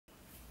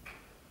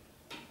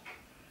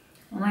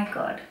Oh my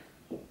god.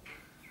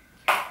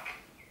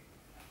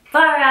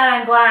 Far out,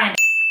 I'm blind.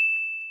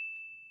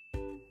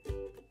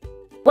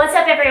 What's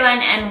up everyone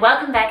and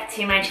welcome back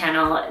to my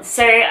channel.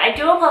 So I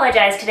do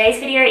apologize, today's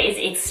video is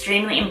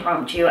extremely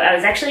impromptu. I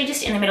was actually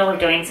just in the middle of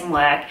doing some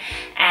work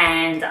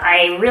and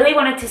I really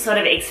wanted to sort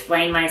of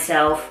explain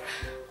myself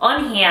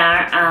on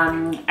here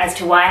as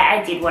to why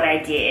I did what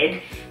I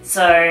did.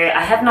 So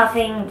I have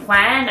nothing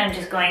planned, I'm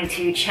just going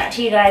to chat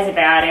to you guys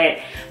about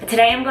it. But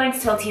today I'm going to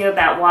talk to you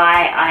about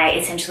why I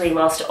essentially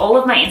lost all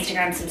of my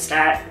Instagram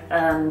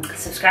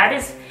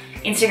subscribers,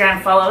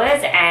 Instagram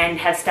followers, and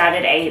have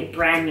started a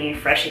brand new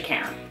fresh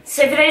account.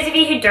 So for those of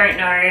you who don't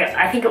know,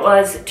 I think it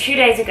was 2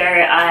 days ago,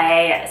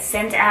 I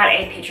sent out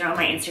a picture on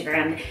my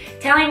Instagram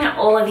telling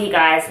all of you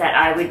guys that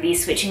I would be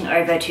switching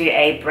over to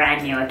a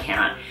brand new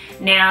account.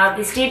 Now,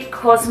 this did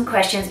cause some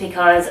questions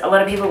because a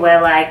lot of people were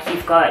like,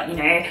 you've got, you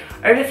know,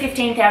 over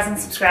 15,000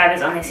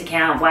 subscribers on this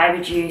account. Why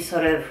would you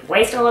sort of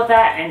waste all of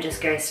that and just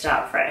go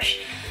start fresh?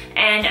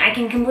 And I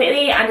can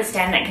completely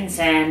understand that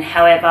concern.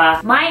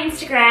 However, my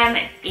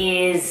Instagram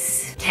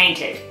is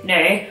tainted.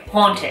 No,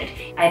 haunted,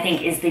 I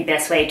think is the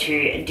best way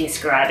to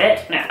describe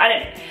it. No, I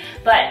don't know.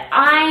 But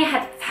I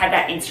have had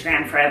that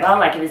Instagram forever.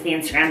 Like, it was the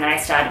Instagram that I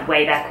started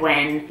way back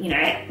when, you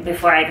know,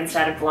 before I even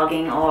started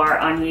vlogging or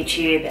on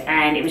YouTube,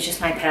 and it was just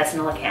my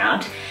personal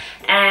account.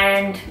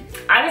 And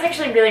I was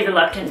actually really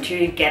reluctant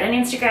to get an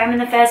Instagram in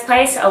the first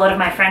place. A lot of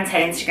my friends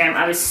had Instagram.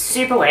 I was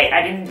super late.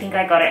 I didn't think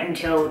I got it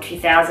until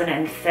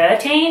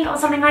 2013 or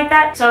something like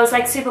that. So I was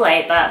like super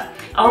late, but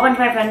a whole bunch of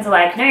my friends were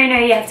like, no,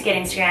 you have to get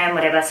Instagram,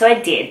 whatever. So I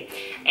did.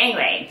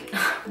 Anyway,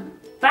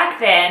 back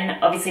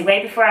then, obviously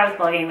way before I was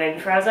blogging, way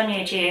before I was on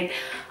YouTube,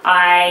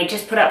 I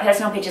just put up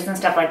personal pictures and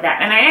stuff like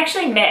that. And I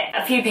actually met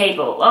a few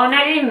people. Well, no,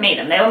 I didn't even meet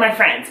them. They were my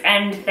friends.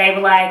 And they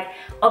were like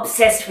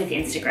obsessed with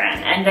Instagram.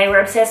 And they were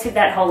obsessed with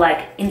that whole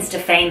like Insta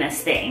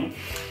famous thing.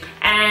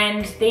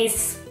 And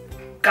these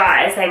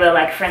guys, they were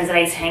like friends that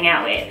I used to hang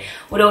out with,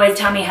 would always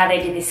tell me how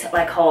they did this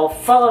like whole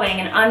following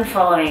and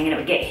unfollowing, and it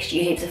would get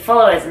you heaps of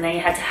followers, and then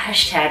you had to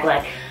hashtag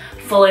like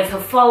follow for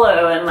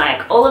follow and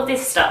like all of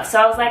this stuff. So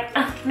I was like,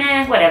 oh,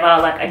 man,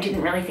 whatever. Like, I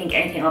didn't really think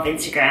anything of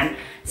Instagram.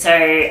 So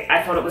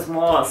I thought it was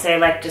more so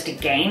like just a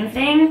game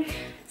thing.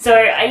 So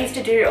I used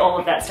to do all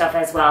of that stuff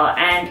as well,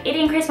 and it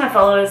increased my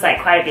followers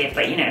like quite a bit,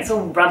 but you know, it's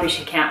all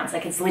rubbish accounts.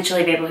 Like, it's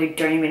literally people who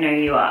don't even know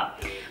who you are.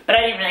 But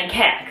I didn't really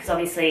care because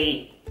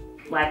obviously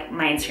like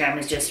my Instagram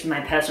was just my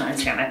personal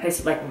Instagram. I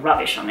posted like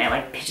rubbish on there,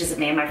 like pictures of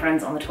me and my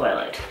friends on the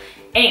toilet.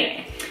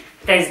 Anyway,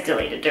 those are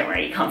deleted, don't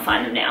worry, you can't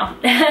find them now.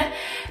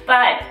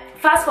 But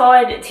fast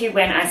forward to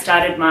when I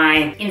started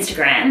my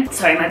Instagram,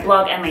 sorry, my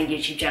blog and my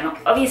YouTube channel.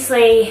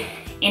 Obviously,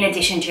 in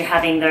addition to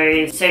having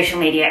those social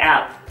media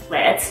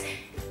outlets,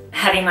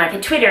 having like a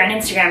Twitter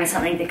and Instagram is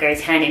something that goes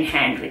hand in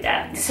hand with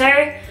that. So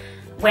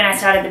when I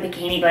started the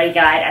Bikini Body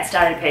Guide, I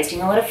started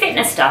posting a lot of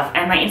fitness stuff,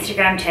 and my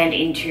Instagram turned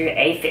into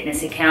a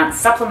fitness account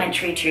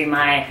supplementary to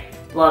my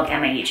blog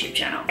and my YouTube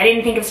channel. I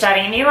didn't think of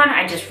starting a new one,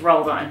 I just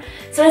rolled on.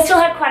 So I still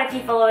had quite a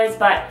few followers,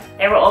 but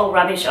they were all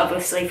rubbish,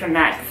 obviously, from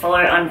that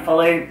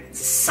follow-unfollow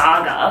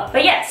saga.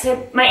 But yeah,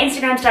 so my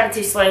Instagram started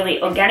to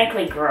slowly,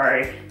 organically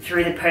grow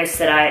through the posts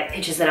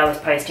pictures that I was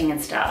posting and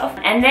stuff.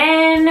 And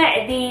then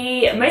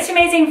the most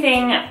amazing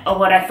thing, or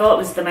what I thought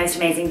was the most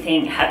amazing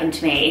thing, happened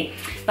to me.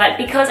 But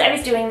because I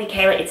was doing the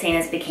Kayla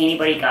Itsines Bikini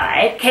Body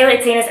Guide,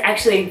 Kayla Itsines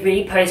actually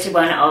reposted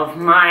one of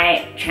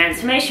my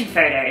transformation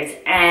photos.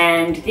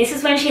 And this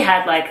is when she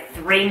had like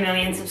 3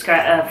 million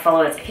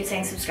followers. I keep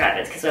saying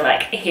subscribers because we're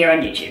like here on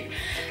YouTube.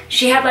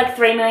 She had like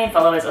 3 million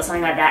followers or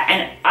something like that.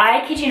 And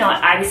I kid you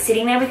not, I was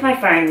sitting there with my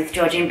phone with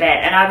George in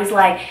bed, and I was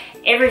like,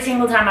 every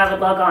single time I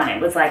would log on,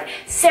 it was like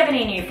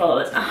 70 new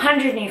followers,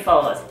 100 new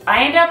followers.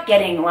 I ended up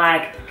getting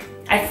like,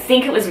 I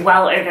think it was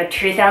well over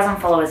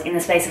 2,000 followers in the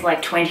space of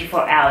like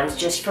 24 hours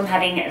just from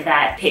having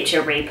that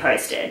picture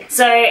reposted.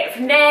 So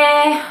from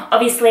there,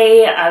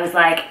 obviously I was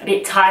like a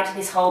bit tied to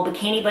this whole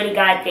Bikini Body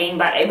Guide thing,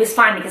 but it was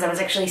fine because I was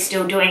actually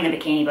still doing the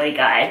Bikini Body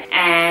Guide,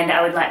 and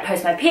I would like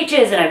post my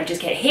pictures and I would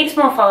just get heaps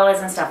more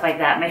followers and stuff like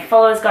that. My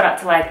followers got up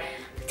to like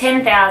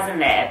 10,000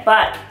 there,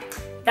 but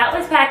that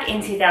was back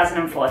in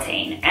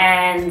 2014.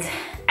 And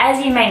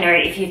as you may know,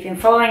 if you've been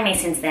following me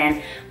since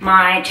then,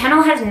 my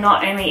channel has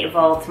not only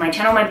evolved, my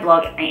channel, my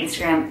blog, my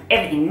Instagram,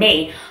 everything,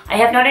 me, I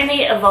have not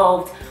only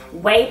evolved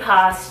way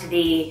past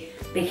the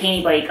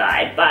Bikini Body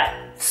Guide, but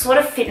sort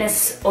of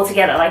fitness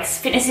altogether. Like,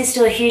 fitness is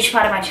still a huge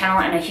part of my channel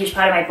and a huge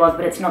part of my blog,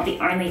 but it's not the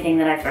only thing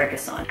that I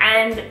focus on.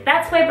 And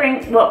that's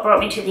what brought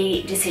me to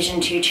the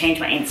decision to change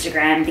my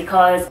Instagram,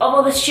 because of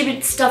all the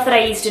stupid stuff that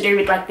I used to do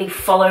with like the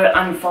follow,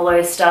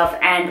 unfollow stuff,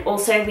 and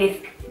also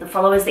with the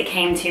followers that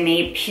came to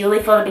me purely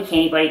for the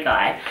Bikini Body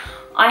Guide.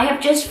 I have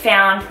just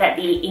found that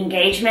the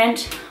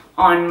engagement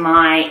on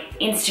my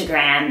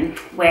Instagram,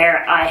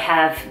 where I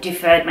have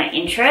deferred my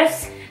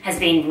interests, has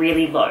been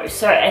really low.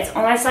 So it's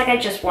almost like I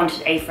just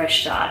wanted a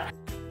fresh start.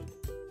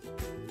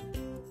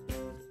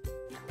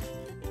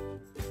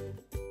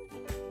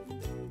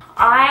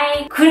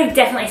 I could have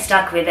definitely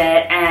stuck with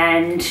it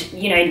and,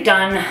 you know,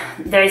 done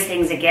those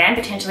things again,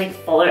 potentially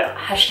follow,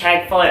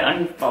 hashtag follow,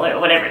 unfollow,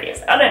 or whatever it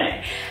is, I don't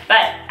know.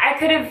 But I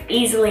could have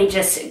easily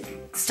just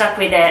stuck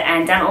with it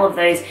and done all of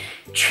those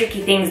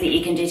tricky things that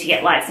you can do to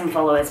get likes and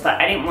followers,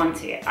 but I didn't want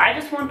to. I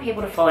just want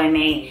people to follow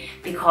me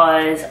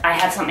because I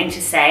have something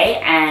to say,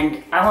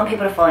 and I want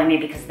people to follow me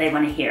because they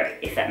want to hear it,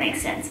 if that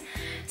makes sense.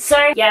 So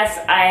yes,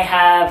 I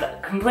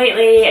have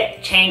completely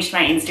changed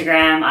my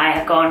Instagram. I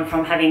have gone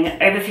from having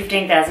over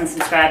 15,000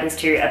 subscribers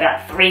to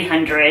about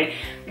 300,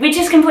 which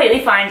is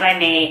completely fine by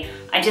me.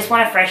 I just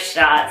want a fresh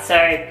start. So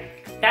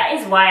that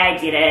is why I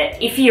did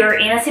it. If you're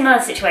in a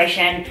similar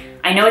situation,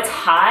 I know it's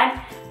hard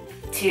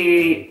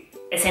to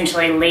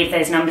essentially leave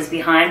those numbers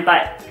behind,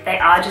 but they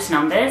are just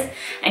numbers,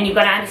 and you've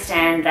got to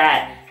understand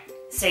that.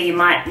 So you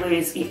might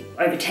lose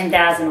over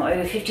 10,000 or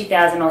over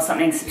 50,000 or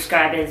something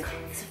subscribers,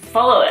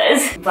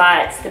 followers,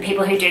 but the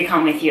people who do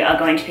come with you are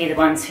going to be the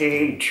ones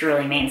who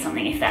truly mean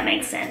something, if that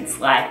makes sense.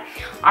 Like,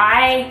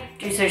 I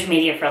do social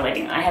media for a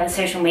living. I have a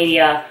social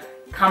media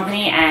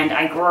company and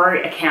I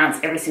grow accounts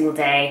every single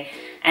day,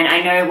 and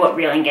I know what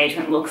real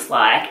engagement looks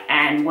like,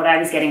 and what I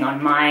was getting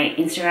on my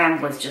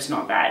Instagram was just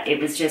not that. It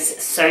was just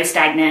so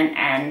stagnant,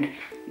 and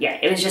yeah,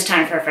 it was just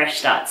time for a fresh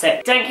start.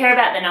 So don't care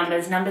about the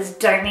numbers. Numbers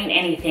don't mean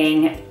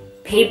anything.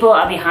 People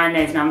are behind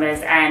those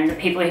numbers, and the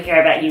people who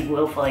care about you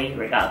will follow you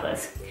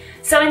regardless.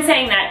 So in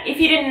saying that, if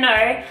you didn't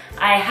know,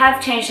 I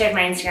have changed over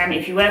my Instagram.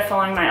 If you were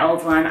following my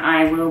old one,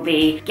 I will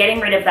be getting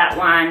rid of that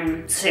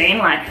one soon.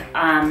 Like,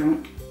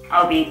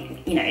 I'll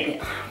be, you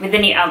know, with the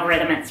new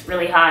algorithm, it's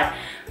really hard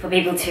for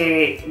people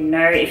to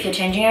know if you're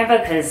changing over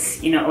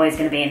because you're not always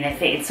going to be in their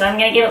feed. So I'm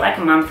going to give it like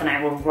a month and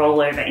I will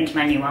roll over into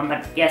my new one.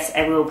 But yes,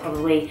 I will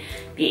probably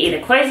be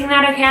either closing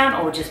that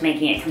account or just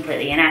making it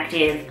completely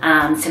inactive.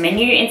 So my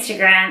new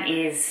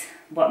Instagram is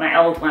what my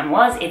old one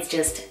was. It's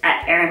just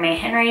at Erin May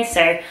Henry.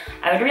 So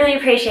I would really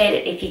appreciate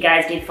it if you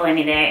guys did follow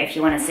me there if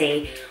you want to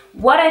see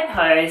what I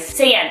post.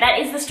 So yeah, that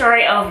is the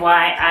story of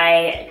why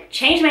I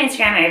changed my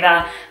Instagram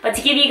over. But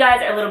to give you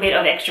guys a little bit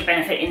of extra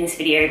benefit in this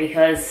video,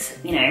 because,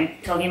 you know,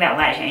 talking about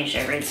why I changed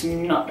over, it's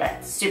not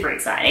that super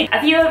exciting.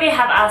 A few of you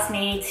have asked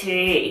me to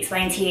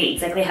explain to you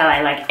exactly how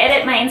I like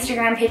edit my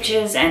Instagram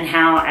pictures and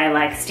how I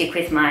like stick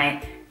with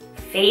my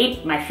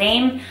feed, my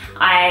theme.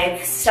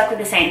 I've stuck with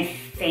the same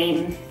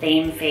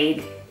theme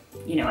feed,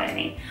 you know what I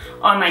mean,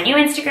 on my new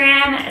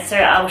Instagram. So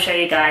I'll show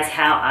you guys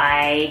how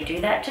I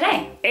do that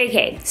today.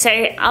 Okay, so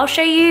I'll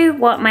show you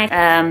what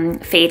my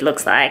feed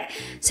looks like.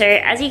 So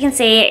as you can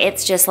see,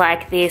 it's just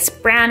like this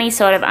brownie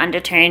sort of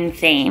undertone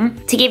theme.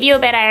 To give you a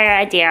better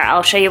idea,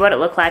 I'll show you what it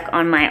looked like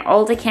on my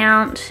old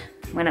account.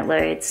 When it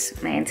loads,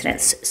 my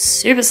internet's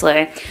super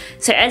slow.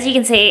 So as you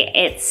can see,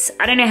 it's,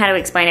 I don't know how to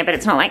explain it, but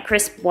it's not like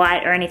crisp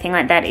white or anything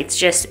like that. It's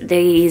just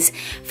these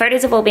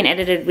photos have all been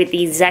edited with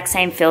the exact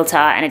same filter,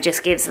 and it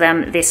just gives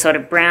them this sort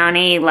of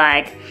brownie,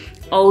 like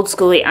old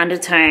schooly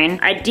undertone.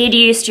 I did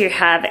used to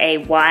have a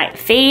white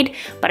feed,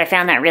 but I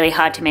found that really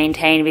hard to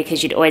maintain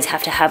because you'd always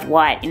have to have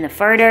white in the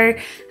photo,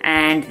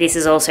 and this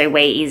is also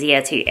way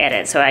easier to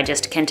edit. So I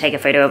just can take a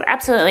photo of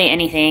absolutely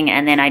anything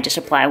and then I just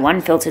apply one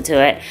filter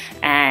to it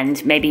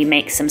and maybe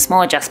make some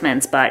small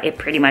adjustments, but it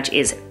pretty much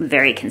is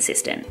very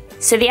consistent.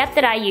 So the app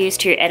that I use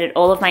to edit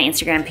all of my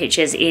Instagram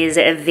pictures is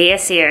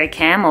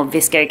VSCO or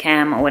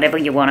VSCO or whatever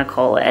you want to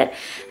call it.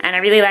 And I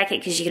really like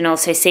it because you can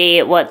also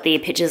see what the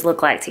pictures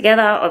look like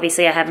together.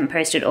 Obviously I haven't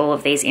posted all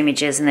of these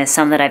images and there's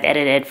some that I've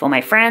edited for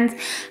my friends,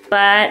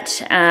 but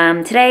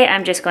today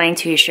I'm just going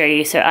to show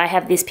you. So I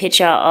have this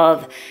picture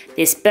of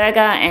this burger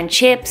and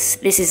chips.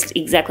 This is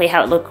exactly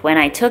how it looked when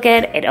I took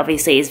it. It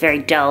obviously is very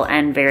dull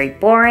and very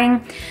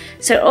boring.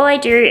 So all I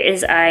do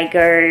is I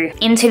go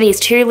into these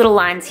two little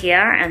lines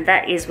here, and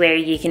that is where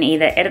you can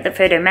either edit the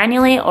photo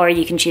manually or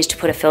you can choose to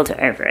put a filter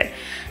over it.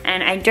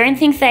 And I don't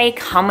think they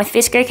come with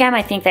VSCO.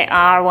 I think they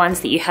are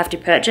ones that you have to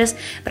purchase,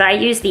 but I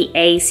use the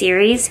A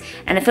series,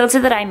 and the filter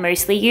that I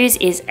mostly use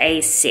is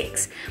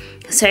A6.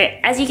 So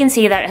as you can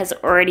see, that has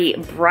already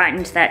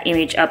brightened that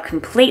image up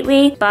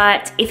completely,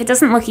 but if it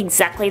doesn't look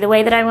exactly the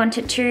way that I want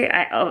it to,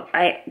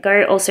 I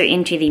go also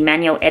into the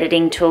manual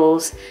editing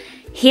tools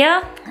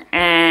here,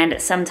 and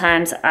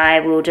sometimes I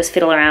will just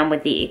fiddle around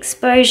with the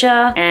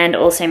exposure and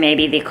also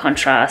maybe the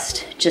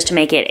contrast just to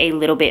make it a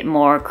little bit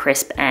more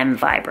crisp and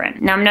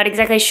vibrant. Now I'm not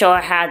exactly sure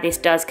how this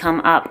does come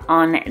up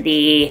on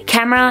the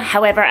camera,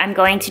 however I'm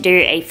going to do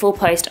a full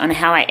post on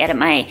how I edit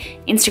my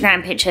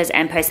Instagram pictures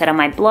and post that on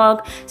my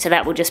blog, so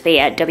that will just be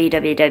at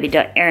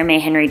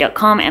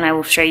www.erinmayhenry.com, and I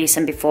will show you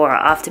some before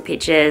and after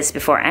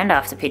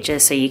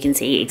pictures so you can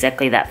see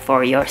exactly that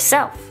for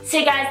yourself.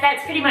 So guys,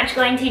 that's pretty much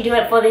going to do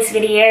it for this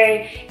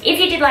video. If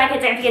you did like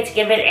it, don't forget to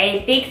give it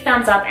a big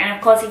thumbs up, and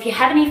of course if you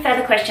have any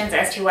further questions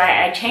as to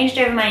why I changed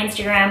over my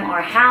Instagram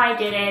or how I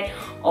did it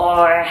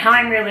or how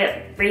I'm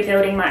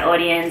rebuilding my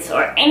audience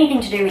or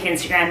anything to do with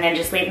Instagram, then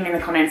just leave them in the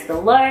comments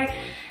below.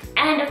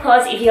 And of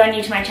course, if you are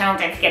new to my channel,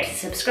 don't forget to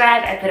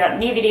subscribe. I put up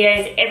new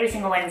videos every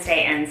single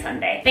Wednesday and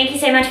Sunday. Thank you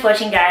so much for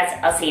watching guys,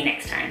 I'll see you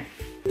next time.